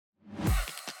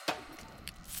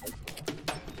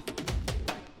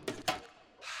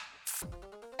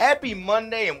Happy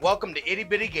Monday and welcome to Itty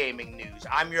Bitty Gaming News.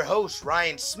 I'm your host,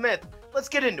 Ryan Smith. Let's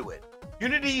get into it.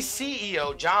 Unity's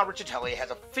CEO, John Riccitelli, has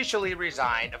officially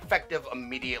resigned, effective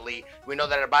immediately. We know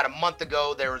that about a month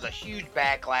ago, there was a huge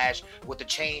backlash with the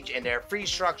change in their fee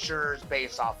structures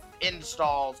based off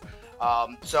installs.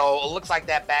 So it looks like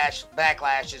that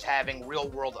backlash is having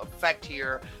real-world effect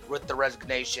here with the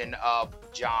resignation of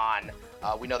John.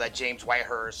 We know that James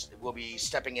Whitehurst will be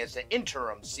stepping in as the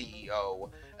interim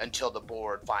CEO until the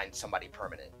board finds somebody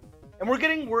permanent. And we're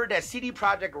getting word that CD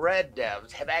Projekt Red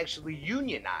devs have actually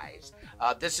unionized.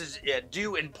 This is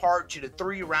due in part to the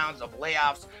 3 rounds of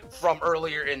layoffs from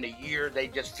earlier in the year. They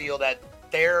just feel that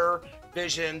their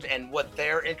visions and what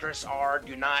their interests are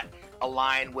do not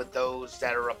align with those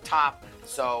that are up top,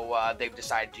 so they've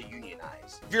decided to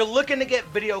unionize. If you're looking to get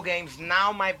video games,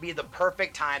 now might be the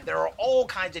perfect time. There are all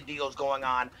kinds of deals going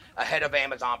on ahead of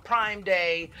Amazon Prime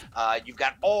Day. You've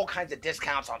got all kinds of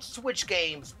discounts on Switch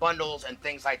games, bundles, and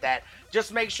things like that.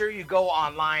 Just make sure you go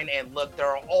online and look. There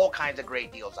are all kinds of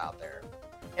great deals out there.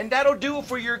 And that'll do it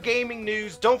for your gaming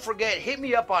news. Don't forget, hit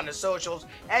me up on the socials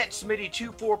at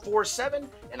Smitty2447,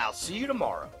 and I'll see you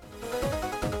tomorrow.